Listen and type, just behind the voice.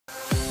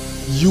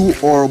You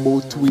are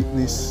about to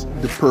witness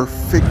the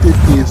perfected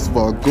As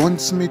Val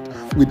Gunsmith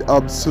with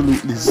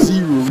absolutely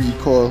zero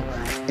recoil,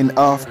 and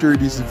after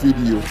this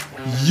video,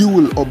 you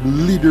will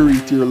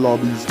obliterate your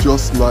lobbies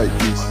just like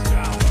this.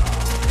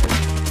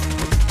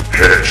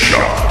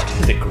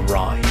 Headshot. The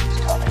grind.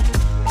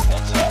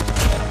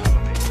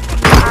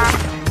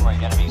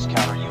 Enemies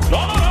counter you.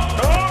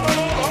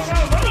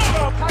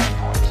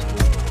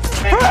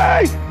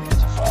 Hey!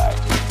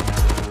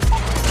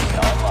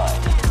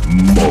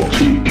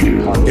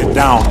 Multi-kill. Get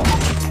down.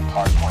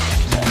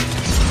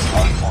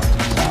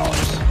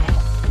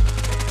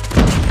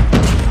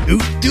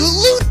 Loot.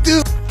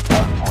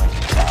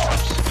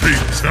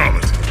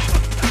 Fatality.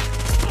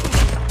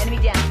 Enemy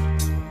down.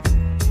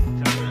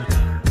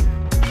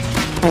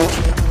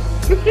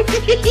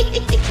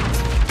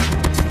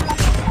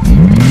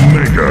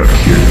 Mega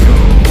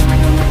kill.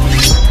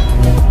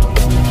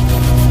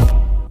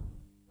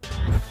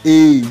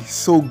 Hey,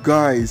 so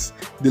guys,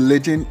 the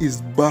legend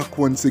is back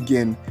once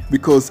again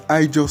because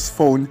I just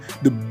found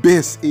the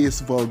best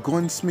As Val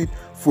Gunsmith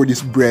for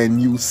this brand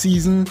new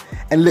season,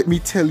 and let me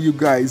tell you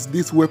guys,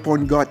 this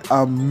weapon got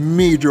a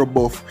major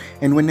buff,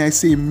 and when I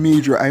say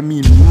major I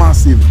mean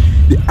massive.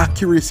 The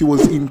accuracy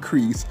was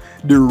increased,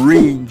 the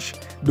range,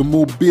 the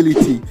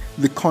mobility,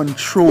 the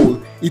control.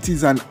 It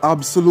is an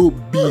absolute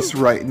beast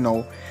right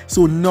now.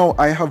 So now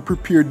I have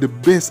prepared the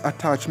best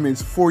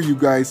attachments for you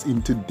guys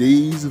in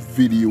today's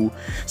video.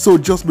 So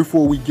just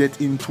before we get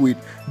into it,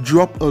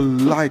 drop a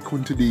like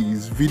on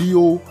today's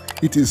video.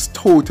 It is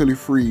totally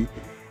free,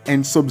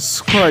 and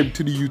subscribe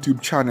to the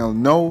YouTube channel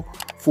now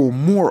for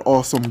more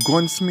awesome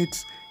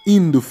gunsmiths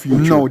in the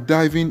future. Now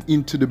diving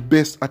into the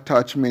best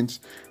attachments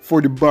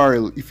for the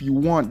barrel. If you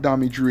want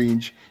damage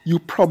range, you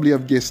probably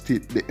have guessed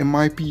it, the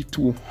MIP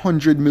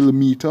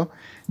 200mm.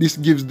 This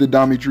gives the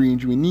damage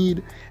range we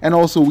need, and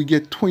also we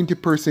get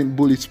 20%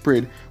 bullet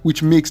spread,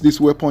 which makes this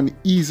weapon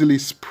easily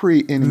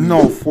spray enemies.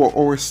 Now for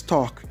our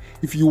stock,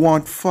 if you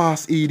want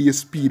fast ADS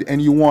speed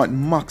and you want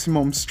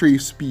maximum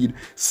strafe speed,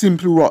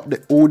 simply rock the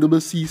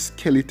OWC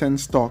skeleton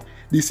stock.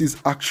 This is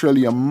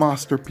actually a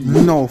masterpiece.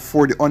 Now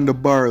for the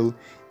underbarrel,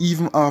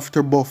 even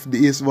after buff,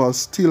 the As Val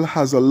still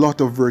has a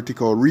lot of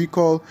vertical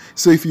recoil,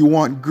 so if you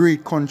want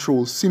great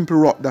control, simply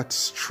rock that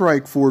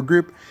strike 4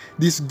 grip.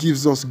 This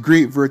gives us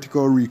great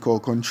vertical recoil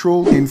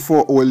control. And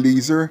for our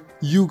laser,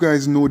 you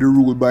guys know the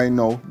rule by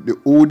now, the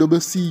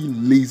OWC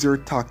laser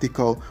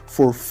tactical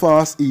for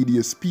fast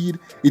ADS speed.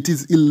 It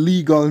is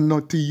illegal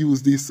not to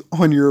use this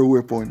on your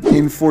weapon.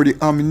 And for the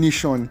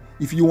ammunition,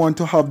 if you want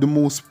to have the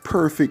most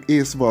perfect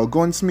As Val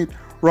Gunsmith,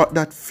 rock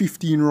that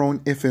 15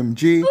 round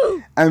FMJ.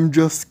 I'm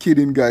just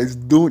kidding guys,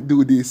 don't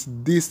do this.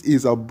 This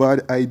is a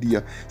bad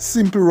idea.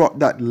 Simply rock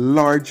that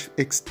large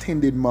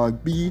extended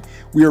mag B.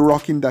 We are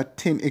rocking that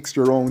 10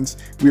 extra rounds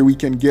where we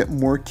can get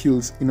more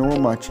kills in our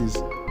matches.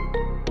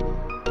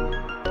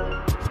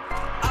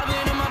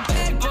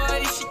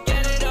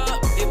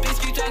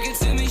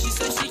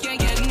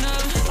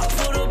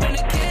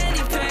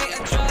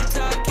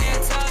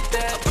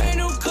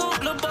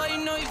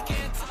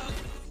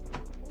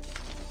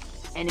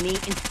 Enemy in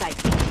sight.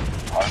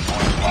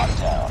 Hardpoint locked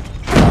down.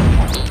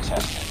 Hardpoint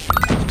contested.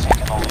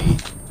 Taking the lead.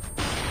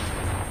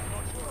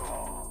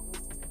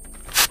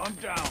 I'm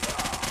down.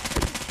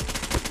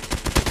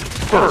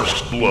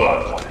 First blood.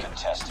 Hardpoint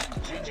contested.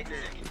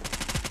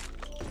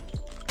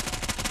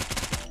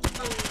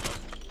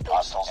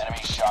 Hostiles.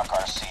 Enemy shock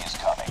RC is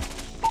coming.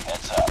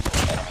 Heads up.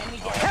 Enemy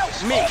help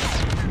me.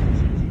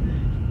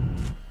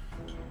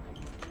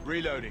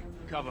 Reloading.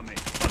 Cover me.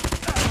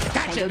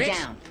 Tango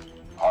down.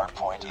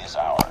 Hardpoint is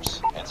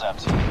ours. Heads up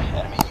team.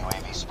 Enemy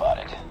UAV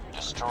spotted.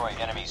 Destroy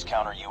enemy's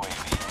counter UAV.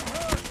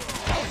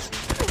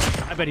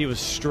 I bet he was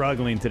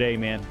struggling today,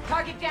 man.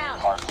 Target down.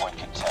 Hardpoint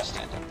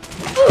contested.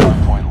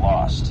 Hardpoint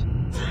lost.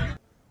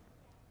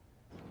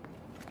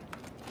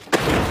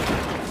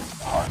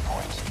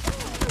 Hardpoint.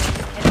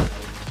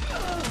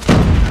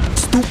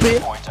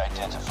 Stupid. Point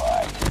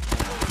identified.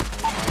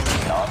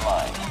 UAV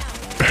online.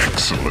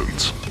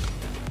 Excellent.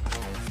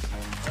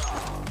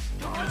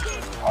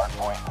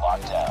 Hardpoint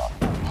locked down.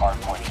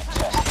 Hardpoint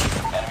contested.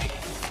 Enemy.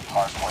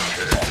 Hardpoint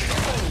contested.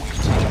 We've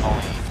taken the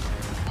lead.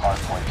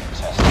 Hardpoint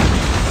contested.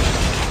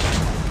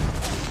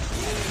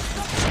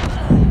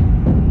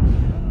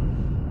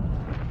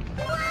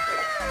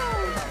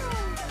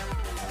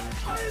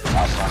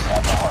 Hostiles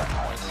have the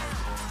hardpoint.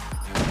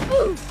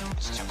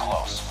 It's too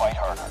close. Fight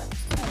harder.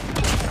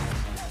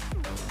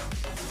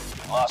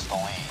 We lost the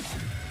lead.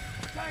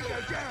 Tango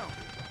down.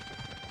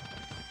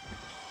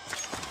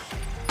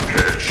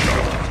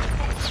 Headshot.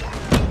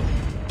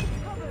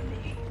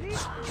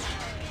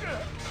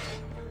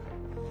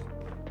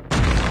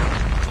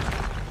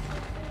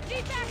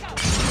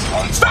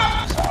 Hardpoint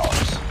is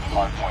ours.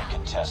 Hardpoint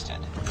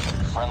contested.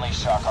 Friendly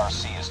shock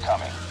RC is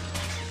coming.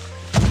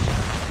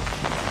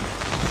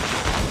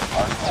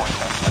 Hardpoint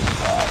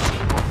identified.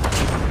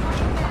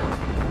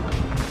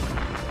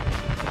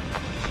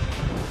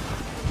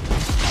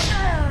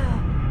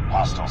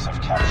 Hostiles have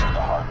captured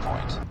the hardpoint.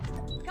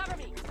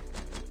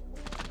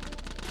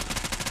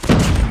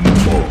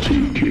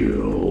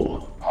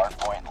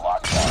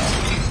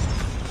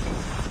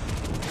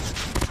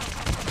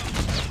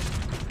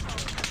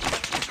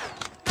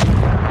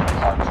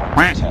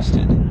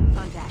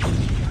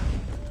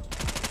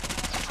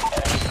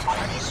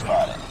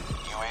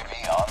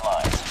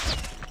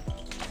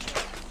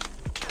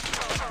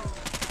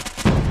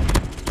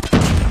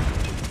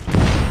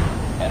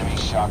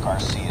 shock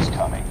RC is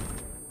coming.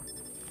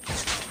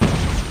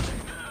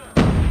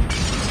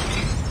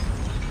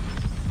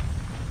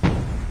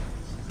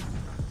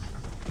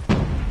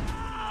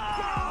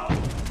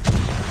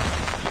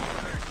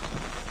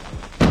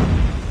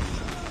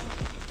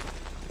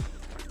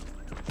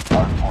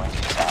 Hardpoint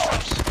is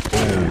ours.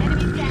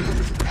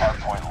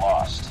 Hardpoint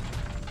lost.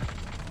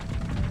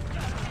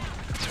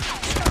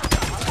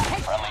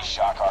 Friendly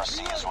shock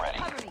RC is ready.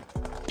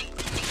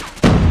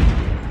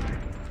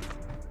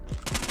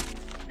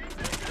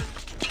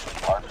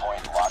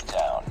 Hardpoint locked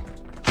down.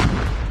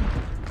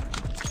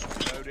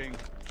 Loading.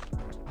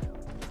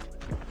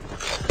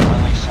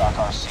 Friendly shock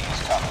RC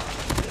is coming.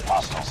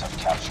 Hostiles have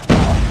captured the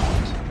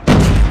hardpoint.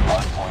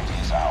 Hardpoint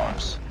is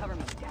ours. Cover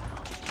me.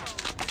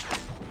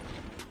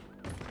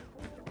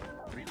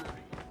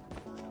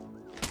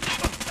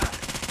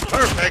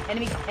 Perfect.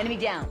 Enemy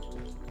down.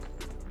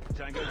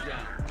 Tango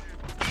down.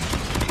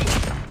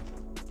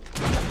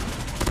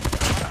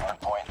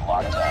 Hardpoint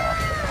locked down.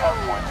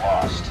 Hardpoint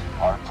lost.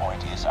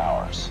 Hardpoint is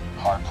ours.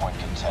 Hardpoint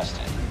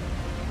contested.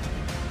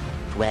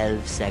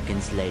 12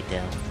 seconds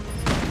later.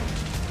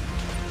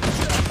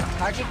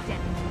 Target down.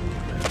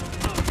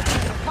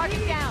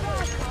 Target down.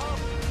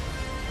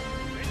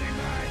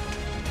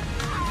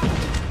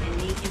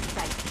 Enemy in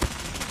sight.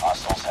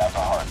 Hostiles have the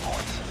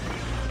hardpoint.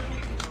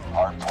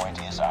 Hardpoint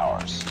is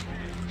ours.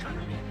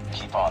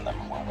 Keep on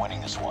them. We're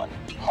winning this one.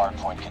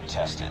 Hardpoint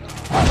contested.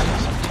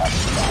 Hostiles have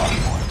captured the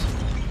hardpoint.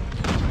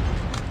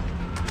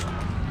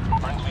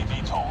 Friendly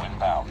VTOL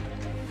inbound.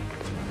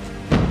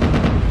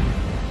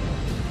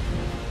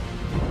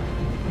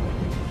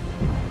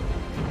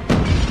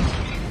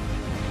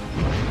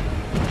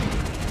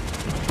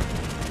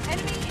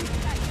 Enemy in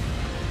sight.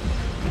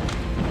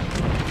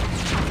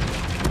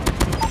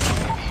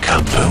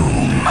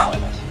 Kaboom.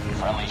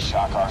 Friendly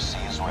shock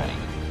RC is ready.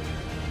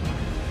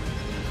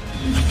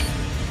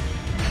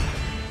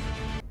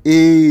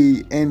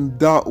 Hey, and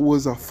that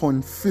was a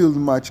fun-filled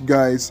match,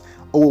 guys.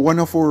 One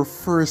of our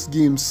first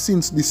games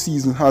since the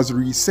season has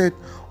reset.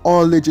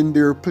 All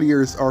legendary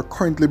players are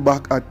currently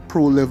back at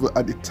pro level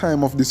at the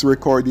time of this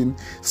recording,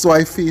 so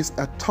I faced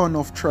a ton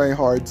of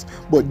tryhards,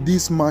 but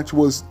this match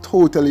was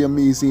totally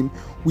amazing.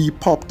 We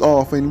popped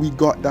off and we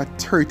got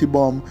that 30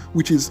 bomb,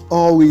 which is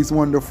always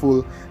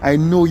wonderful. I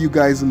know you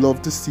guys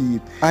love to see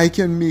it. I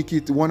can make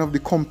it one of the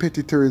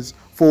competitors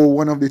for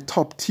one of the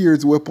top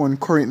tiers weapon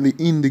currently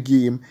in the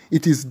game.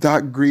 It is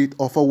that great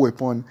of a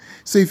weapon.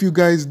 So if you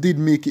guys did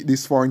make it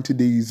this far in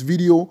today's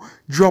video,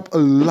 drop a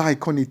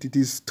like on it. It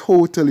is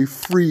totally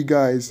free,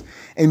 guys,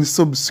 and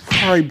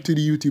subscribe to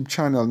the YouTube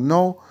channel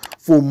now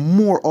for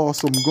more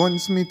awesome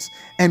gunsmiths,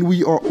 and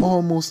we are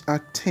almost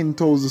at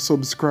 10,000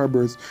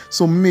 subscribers,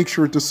 so make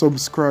sure to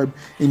subscribe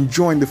and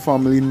join the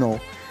family now.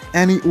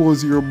 And it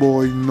was your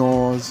boy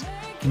Nauwz.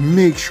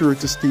 Make sure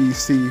to stay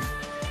safe,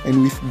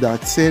 and with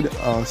that said,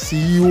 I'll see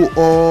you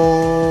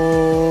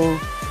all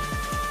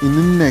in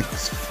the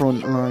next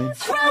front line.